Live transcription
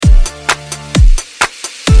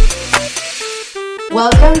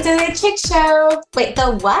Welcome to the Chick Show. Wait,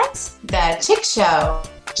 the what? The Chick Show.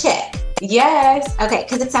 Chick. Yes. Okay,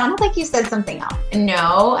 because it sounded like you said something else.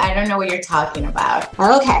 No, I don't know what you're talking about.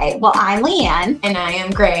 Okay, well, I'm Leanne. And I am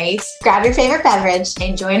Grace. Grab your favorite beverage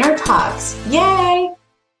and join our talks. Yay!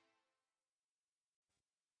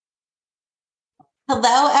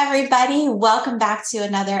 Hello, everybody. Welcome back to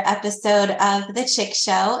another episode of The Chick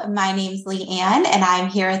Show. My name's Leanne, and I'm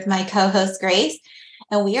here with my co-host, Grace.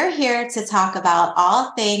 And we are here to talk about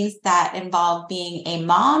all things that involve being a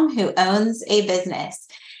mom who owns a business.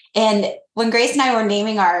 And when Grace and I were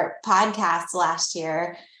naming our podcast last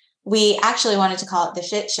year, we actually wanted to call it The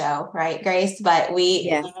Shit Show, right, Grace? But we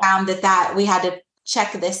found that we had to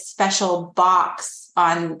check this special box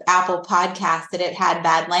on Apple Podcasts that it had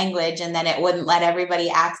bad language and then it wouldn't let everybody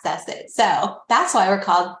access it. So that's why we're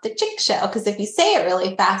called The Chick Show, because if you say it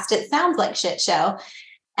really fast, it sounds like shit show.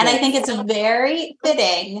 And I think it's very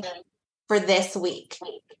fitting for this week,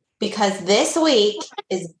 because this week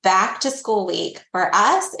is back to school week for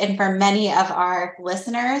us and for many of our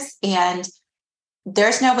listeners. And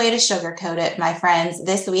there's no way to sugarcoat it, my friends.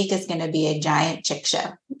 This week is going to be a giant chick show.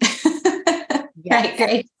 Right,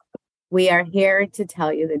 great. We are here to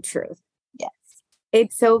tell you the truth. Yes.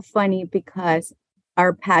 It's so funny because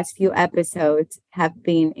our past few episodes have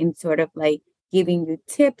been in sort of like giving you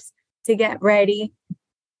tips to get ready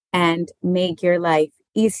and make your life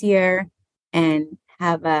easier and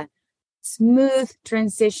have a smooth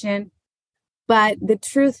transition. But the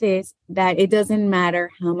truth is that it doesn't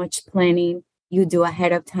matter how much planning you do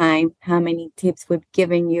ahead of time, how many tips we've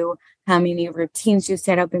given you, how many routines you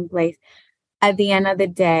set up in place. At the end of the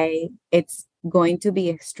day, it's going to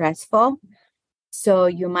be stressful. So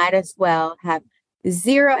you might as well have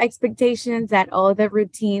zero expectations that all the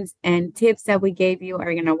routines and tips that we gave you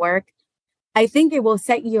are going to work. I think it will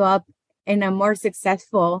set you up in a more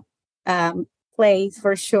successful place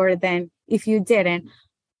for sure than if you didn't.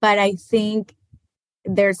 But I think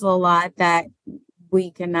there's a lot that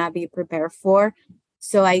we cannot be prepared for.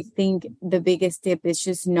 So I think the biggest tip is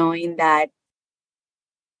just knowing that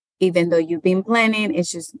even though you've been planning, it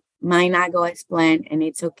just might not go as planned, and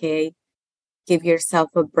it's okay. Give yourself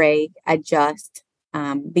a break, adjust,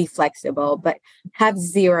 be flexible, but have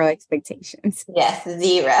zero expectations. Yes,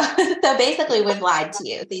 zero. So basically, we've lied to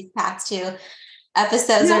you these past two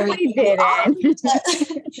episodes. No, we didn't.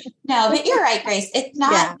 No, but you're right, Grace. It's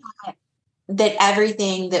not that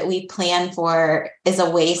everything that we plan for is a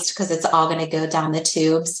waste because it's all going to go down the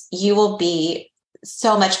tubes. You will be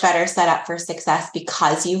so much better set up for success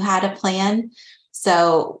because you had a plan.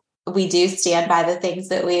 So we do stand by the things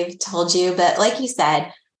that we've told you. But like you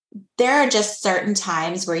said, there are just certain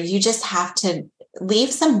times where you just have to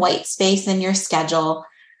leave some white space in your schedule.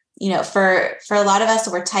 You know, for a lot of us,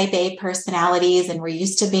 we're type A personalities and we're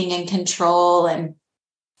used to being in control. And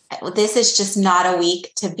this is just not a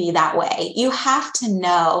week to be that way. You have to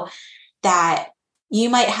know that you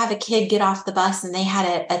might have a kid get off the bus and they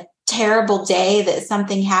had a terrible day, that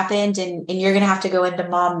something happened and you're going to have to go into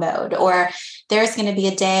mom mode, or there's going to be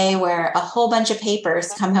a day where a whole bunch of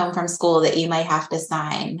papers come home from school that you might have to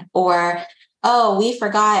sign, or, oh, we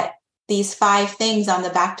forgot these 5 things on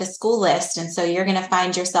the back to school list. And so you're going to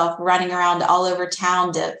find yourself running around all over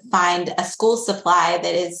town to find a school supply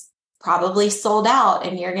that is probably sold out.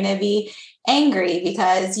 And you're going to be angry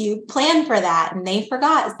because you planned for that and they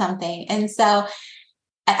forgot something. And so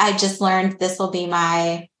I just learned this will be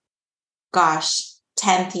my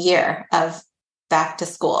 10th year of back to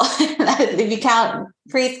school. If you count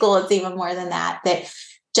preschool, it's even more than that. But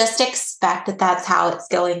just expect that that's how it's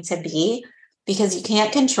going to be, because you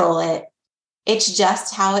can't control it. It's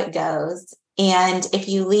just how it goes. And if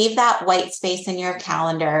you leave that white space in your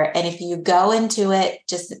calendar, and if you go into it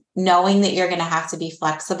just knowing that you're going to have to be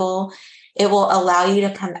flexible, it will allow you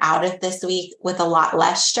to come out of this week with a lot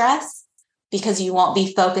less stress, because you won't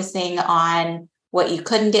be focusing on what you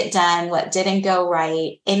couldn't get done, what didn't go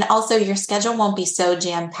right. And also your schedule won't be so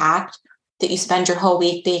jam-packed that you spend your whole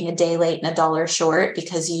week being a day late and $1 short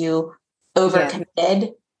because you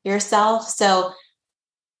overcommitted yourself. So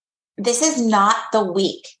this is not the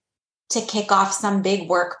week to kick off some big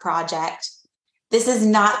work project. This is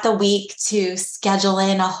not the week to schedule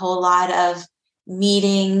in a whole lot of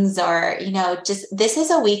meetings, or, this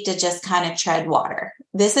is a week to just kind of tread water.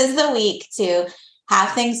 This is the week to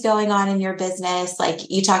have things going on in your business. Like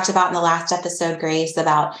you talked about in the last episode, Grace,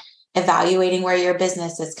 about evaluating where your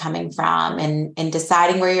business is coming from and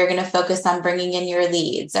deciding where you're going to focus on bringing in your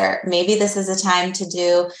leads. Or maybe this is a time to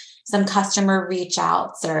do some customer reach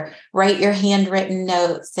outs or write your handwritten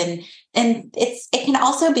notes. And it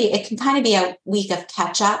can kind of be a week of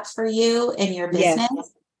catch up for you in your business.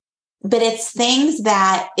 Yes. But it's things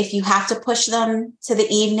that if you have to push them to the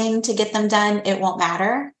evening to get them done, it won't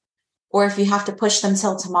matter. Or if you have to push them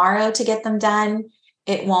till tomorrow to get them done,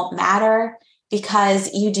 it won't matter,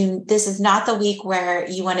 because this is not the week where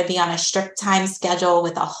you want to be on a strict time schedule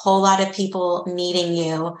with a whole lot of people needing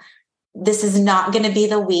you. This is not going to be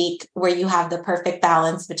the week where you have the perfect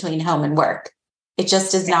balance between home and work. It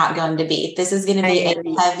just is not going to be. This is going to be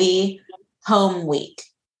a heavy home week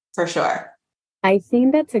for sure. I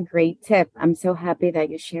think that's a great tip. I'm so happy that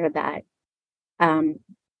you shared that.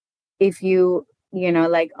 If you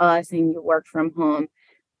like us and you work from home,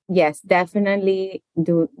 yes, definitely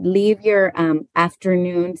do leave your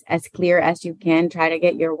afternoons as clear as you can. Try to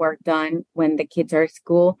get your work done when the kids are at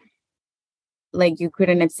school. Like, you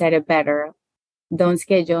couldn't have said it better. Don't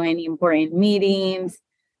schedule any important meetings.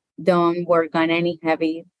 Don't work on any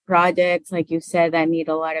heavy projects, like you said, that need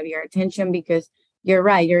a lot of your attention, because you're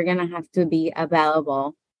right. You're going to have to be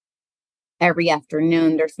available every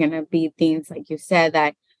afternoon. There's going to be things, like you said,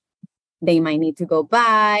 that they might need to go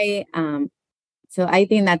by. So I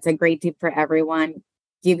think that's a great tip for everyone.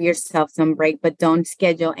 Give yourself some break, but don't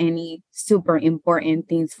schedule any super important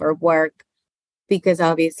things for work, because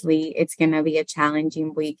obviously it's going to be a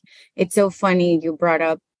challenging week. It's so funny. You brought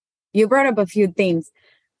up a few things.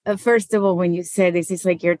 First of all, when you said this is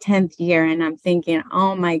like your 10th year, and I'm thinking,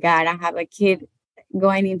 oh my God, I have a kid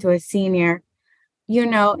going into a senior.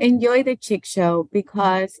 Enjoy the chick show,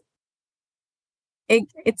 because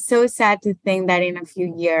it's so sad to think that in a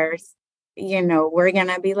few years, we're going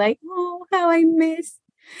to be like, oh, how I miss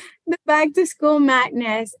the back to school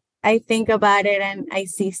madness. I think about it and I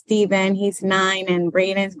see Steven, he's 9, and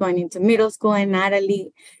Brayden's going into middle school, and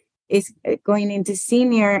Natalie is going into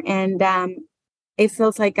senior. And it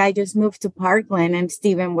feels like I just moved to Parkland and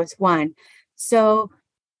Steven was 1. So,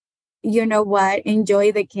 you know what?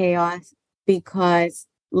 Enjoy the chaos, because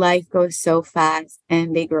life goes so fast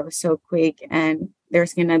and they grow so quick. And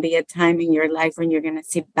there's going to be a time in your life when you're going to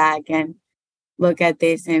sit back and look at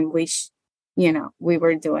this and wish, we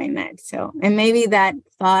were doing it. So, and maybe that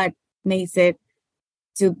thought makes it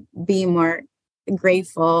to be more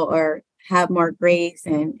grateful or have more grace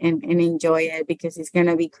and enjoy it, because it's going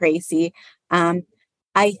to be crazy.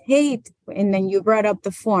 I hate, and then you brought up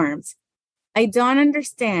the forms. I don't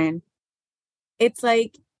understand. It's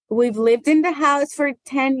like, we've lived in the house for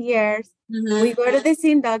 10 years. Mm-hmm. We go to the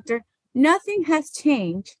same doctor. Nothing has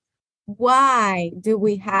changed. Why do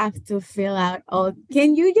we have to fill out all?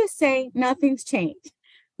 Can you just say nothing's changed?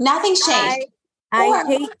 Nothing's changed. I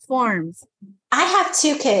hate forms. I have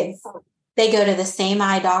 2 kids. They go to the same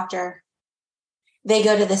eye doctor. They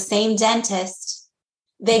go to the same dentist.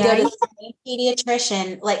 They go to the same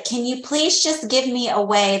pediatrician. Like, can you please just give me a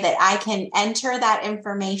way that I can enter that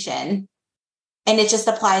information and it just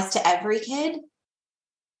applies to every kid?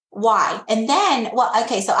 Why? And then,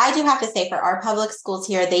 so I do have to say, for our public schools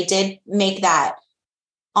here, they did make that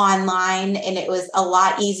online, and it was a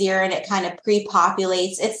lot easier, and it kind of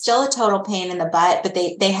pre-populates. It's still a total pain in the butt, but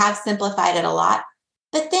they have simplified it a lot.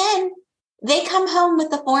 But then they come home with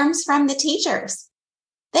the forms from the teachers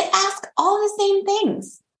that ask all the same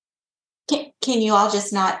things. Can you all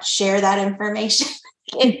just not share that information?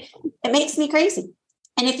 It makes me crazy.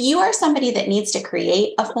 And if you are somebody that needs to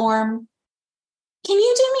create a form, can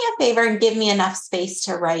you do me a favor and give me enough space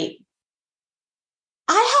to write?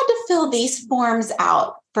 I had to fill these forms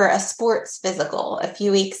out for a sports physical a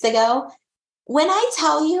few weeks ago. When I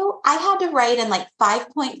tell you, I had to write in like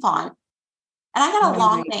 5-point font, and I got a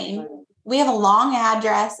long name. We have a long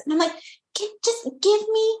address. And I'm like, just give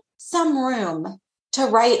me some room to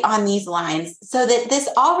write on these lines so that this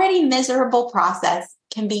already miserable process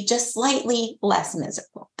can be just slightly less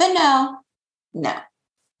miserable. But no.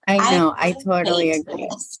 I know. I totally agree.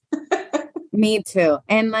 Me too.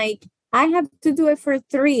 And like, I have to do it for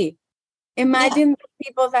 3. Imagine the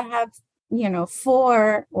people that have,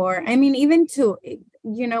 4, or even 2.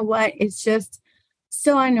 You know what? It's just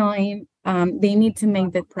so annoying. They need to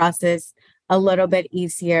make the process a little bit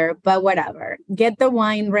easier, but whatever. Get the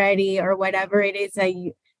wine ready or whatever it is that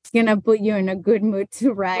it's going to put you in a good mood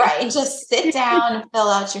to write. Right. Just sit down and fill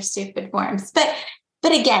out your stupid forms. But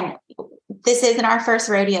again, this isn't our first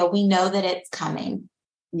rodeo. We know that it's coming.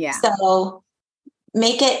 Yeah. So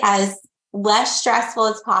make it as less stressful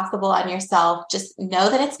as possible on yourself. Just know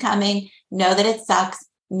that it's coming. Know that it sucks.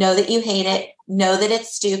 Know that you hate it. Know that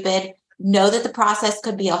it's stupid. Know that the process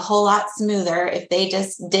could be a whole lot smoother if they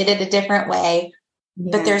just did it a different way,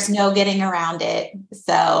 but there's no getting around it.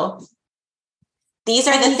 So these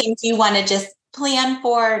are the things you want to just plan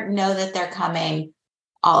for, know that they're coming,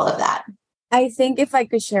 all of that. I think if I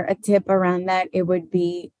could share a tip around that, it would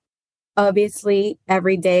be obviously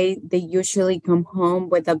every day they usually come home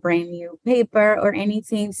with a brand new paper or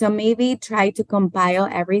anything. So maybe try to compile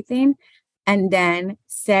everything and then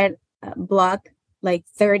set a block like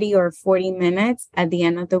 30 or 40 minutes at the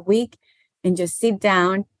end of the week and just sit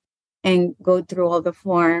down and go through all the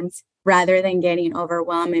forms rather than getting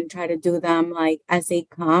overwhelmed and try to do them like as they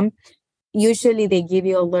come. Usually they give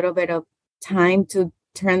you a little bit of time to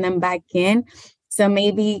turn them back in. So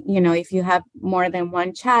maybe, if you have more than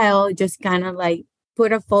one child, just kind of like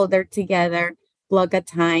put a folder together, block a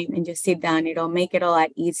time and just sit down. It'll make it a lot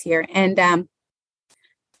easier. And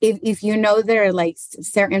if you know there are like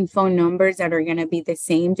certain phone numbers that are going to be the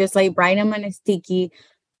same, just like write them on a sticky,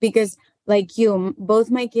 because like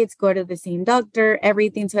both my kids go to the same doctor,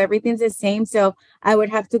 everything. So everything's the same. So I would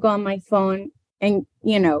have to go on my phone and,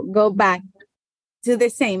 go back to the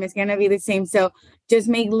same. It's going to be the same. So just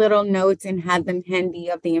make little notes and have them handy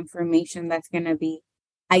of the information that's going to be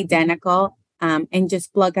identical, and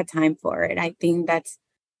just plug a time for it. I think that's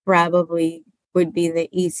probably would be the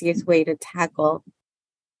easiest way to tackle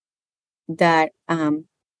that,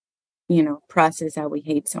 process that we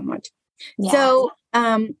hate so much. Yeah. So,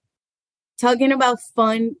 talking about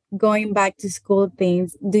fun, going back to school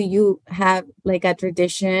things, do you have like a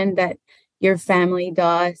tradition that your family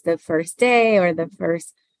does the first day or the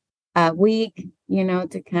first week,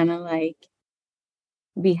 to kind of like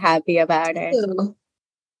be happy about it?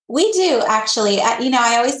 We do actually.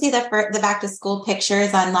 I always see the back to school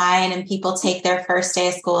pictures online and people take their first day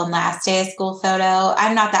of school and last day of school photo.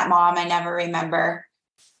 I'm not that mom. I never remember.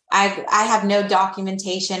 I have no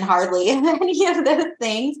documentation hardly of any of those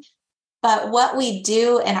things. But what we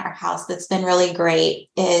do in our house that's been really great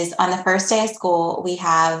is on the first day of school, we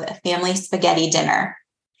have a family spaghetti dinner.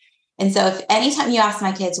 And so if anytime you ask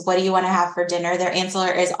my kids, what do you want to have for dinner? Their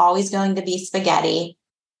answer is always going to be spaghetti.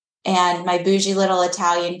 And my bougie little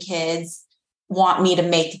Italian kids want me to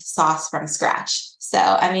make the sauce from scratch. So,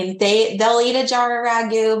 I mean, they'll eat a jar of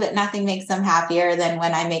ragu, but nothing makes them happier than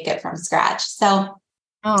when I make it from scratch. So,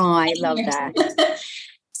 I love that.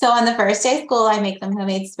 So on the first day of school, I make them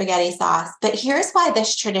homemade spaghetti sauce. But here's why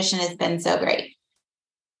this tradition has been so great.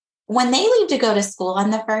 When they leave to go to school on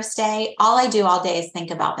the first day, all I do all day is think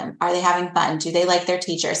about them. Are they having fun? Do they like their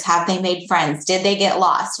teachers? Have they made friends? Did they get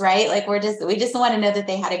lost? Right? Like we just want to know that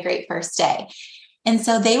they had a great first day. And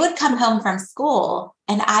so they would come home from school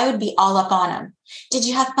and I would be all up on them. Did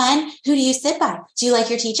you have fun? Who do you sit by? Do you like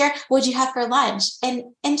your teacher? What'd you have for lunch? And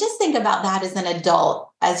just think about that as an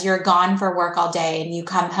adult, as you're gone for work all day and you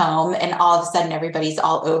come home and all of a sudden everybody's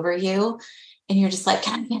all over you. And you're just like,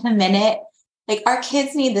 can I get a minute? Like our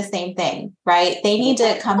kids need the same thing, right? They need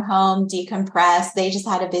to come home, decompress. They just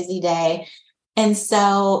had a busy day. And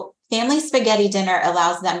so family spaghetti dinner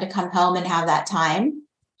allows them to come home and have that time.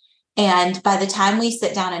 And by the time we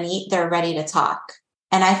sit down and eat, they're ready to talk.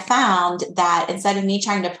 And I found that instead of me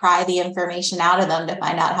trying to pry the information out of them to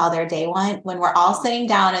find out how their day went, when we're all sitting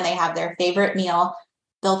down and they have their favorite meal,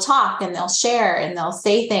 they'll talk and they'll share and they'll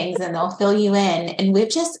say things and they'll fill you in. And we've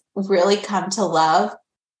just really come to love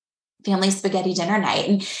family spaghetti dinner night.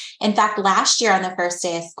 And in fact, last year on the first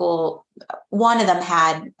day of school, one of them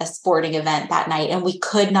had a sporting event that night and we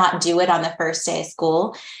could not do it on the first day of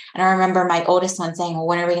school. And I remember my oldest one saying, well,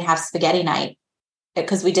 when are we going to have spaghetti night?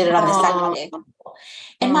 Because we did it on the second day.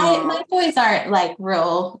 And my boys aren't like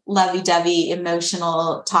real lovey-dovey,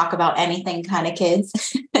 emotional, talk about anything kind of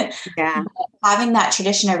kids. Yeah. Having that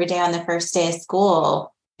tradition every day on the first day of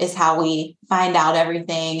school is how we find out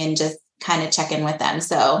everything and just kind of check in with them.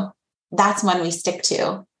 So that's one we stick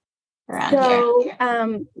to around here.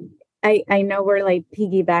 I know we're like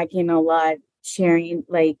piggybacking a lot, sharing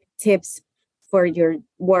like tips for your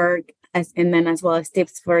work and then as well as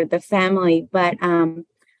tips for the family. But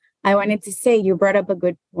I wanted to say you brought up a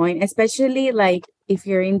good point, especially like if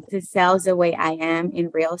you're into sales the way I am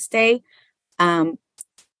in real estate. I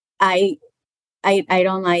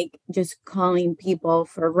don't like just calling people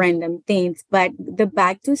for random things, but the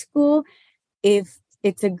back to school, if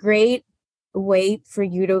it's a great way for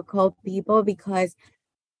you to call people because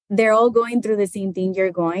they're all going through the same thing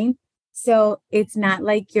you're going. So it's not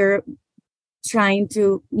like you're trying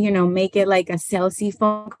to, make it like a salesy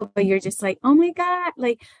phone call, but you're just like, oh my God,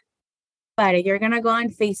 like, but you're going to go on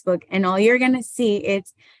Facebook and all you're going to see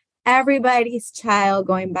it's everybody's child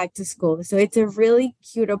going back to school. So it's a really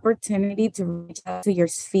cute opportunity to reach out to your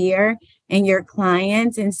sphere and your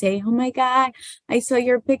clients and say, oh my God, I saw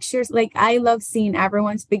your pictures. Like I love seeing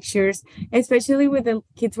everyone's pictures, especially when the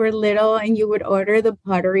kids were little and you would order the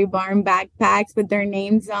Pottery Barn backpacks with their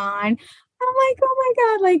names on. I'm like, oh my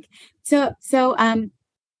God. Like, so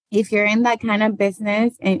if you're in that kind of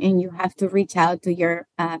business and you have to reach out to your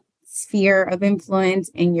sphere of influence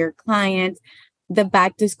and your clients, the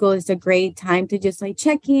back to school is a great time to just like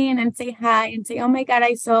check in and say hi and say, oh my God,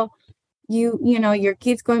 I saw your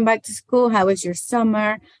kids going back to school. How was your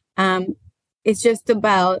summer? It's just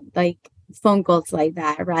about like phone calls like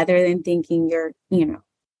that rather than thinking you're,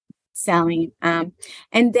 selling. And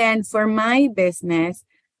then for my business,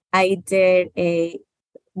 I did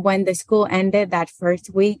when the school ended that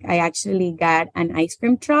first week, I actually got an ice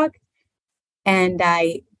cream truck and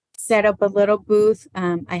I set up a little booth.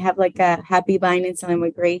 I have like a Happy Buying and Selling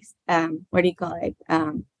with Grace. What do you call it?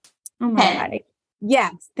 Oh my God.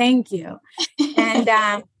 Yes, thank you. And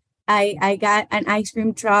I got an ice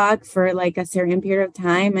cream truck for like a certain period of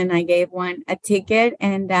time, and I gave one a ticket.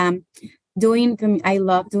 And I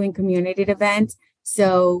love doing community events.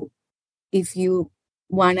 So if you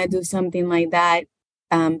want to do something like that,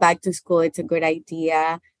 back to school, it's a good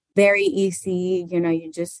idea. Very easy.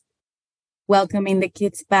 You just welcoming the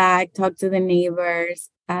kids back, talk to the neighbors.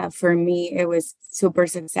 For me, it was super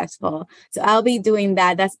successful. So I'll be doing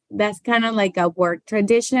that. That's kind of like a work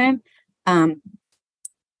tradition.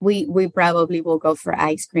 We probably will go for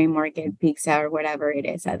ice cream or get pizza or whatever it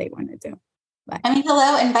is that they want to do. But,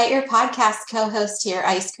 hello, invite your podcast co-host to your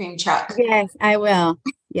ice cream truck. Yes, I will.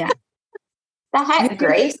 Yeah. The heck,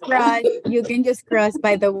 Grace. You can just cross,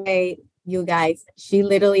 by the way, you guys, she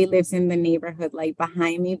literally lives in the neighborhood like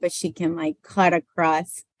behind me, but she can like cut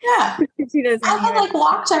across. Yeah. She doesn't I can like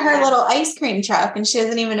walk to her little ice cream truck and she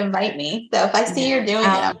doesn't even invite me. So if I see you're doing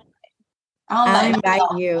it, I'll invite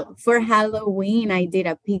you. For Halloween, I did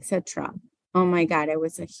a pizza truck. Oh my God, it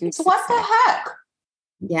was a huge success. What the heck?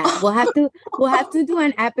 Yeah, we'll have to do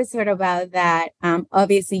an episode about that.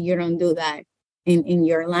 Obviously you don't do that in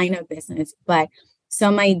your line of business, but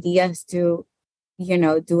some ideas to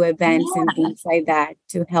do events and things like that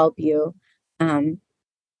to help you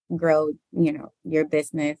grow, your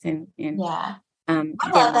business and I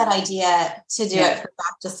love that idea to do it for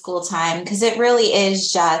back to school time, because it really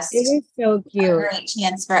is just it is so cute. A great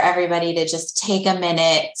chance for everybody to just take a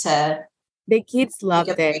minute to. The kids loved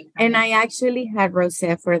it. And I actually had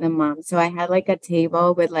rosé for the mom. So I had like a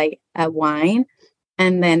table with like a wine,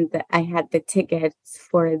 and then I had the tickets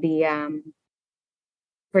for the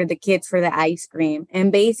kids for the ice cream.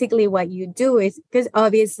 And basically what you do is, because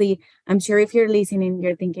obviously I'm sure if you're listening,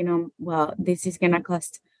 you're thinking, oh, well, this is going to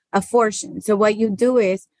cost a fortune. So what you do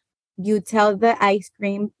is you tell the ice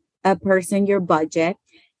cream person your budget,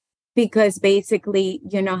 because basically,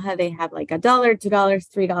 you know how they have like $1, $2,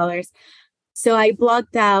 $3. So I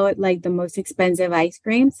blocked out like the most expensive ice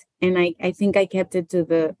creams, and I think I kept it to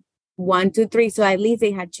the 1, 2, 3. So at least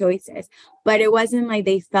they had choices, but it wasn't like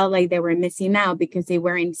they felt like they were missing out because they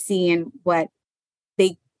weren't seeing what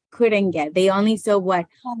they couldn't get. They only saw what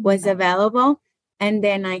was available. And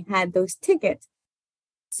then I had those tickets.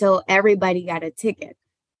 So everybody got a ticket.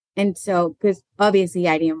 And so, because obviously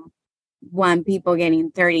I didn't want people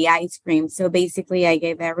getting 30 ice creams. So basically I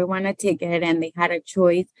gave everyone a ticket and they had a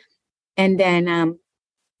choice. And then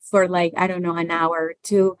for like, I don't know, an hour or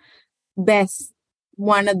two,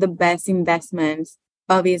 one of the best investments,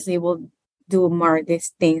 obviously we'll do more of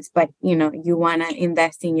these things, but you want to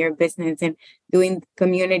invest in your business and doing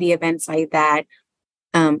community events like that.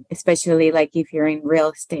 Especially like if you're in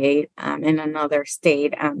real estate in another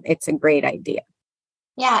state, it's a great idea.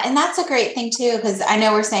 Yeah. And that's a great thing too, because I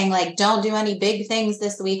know we're saying like, don't do any big things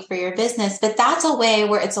this week for your business, but that's a way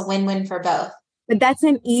where it's a win-win for both. But that's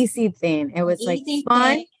an easy thing. It was like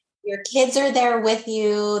fun. Thing. Your kids are there with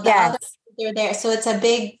you. The other kids are there. So it's a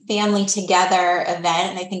big family together event.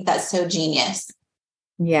 And I think that's so genius.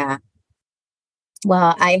 Yeah.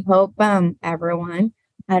 Well, I hope everyone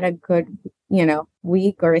had a good,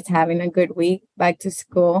 week, or is having a good week back to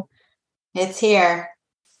school. It's here.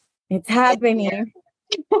 It's happening.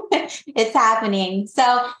 It's happening.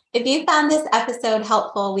 So if you found this episode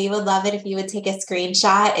helpful, we would love it if you would take a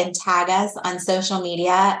screenshot and tag us on social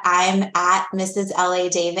media. I'm at Mrs. L.A.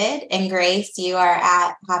 David, and Grace, you are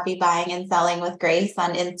at Happy Buying and Selling with Grace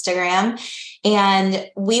on Instagram. And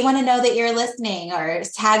we want to know that you're listening, or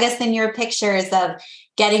tag us in your pictures of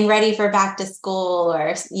getting ready for back to school, or,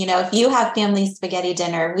 if you have family spaghetti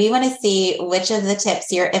dinner, we want to see which of the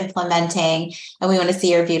tips you're implementing, and we want to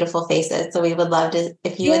see your beautiful faces. So we would love to,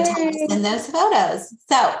 if you would tag us in those photos.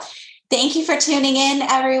 So thank you for tuning in,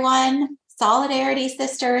 everyone. Solidarity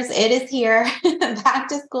Sisters, it is here. Back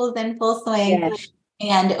to school is in full swing. Yes.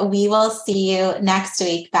 And we will see you next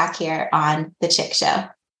week back here on The Chick Show.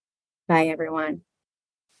 Bye, everyone.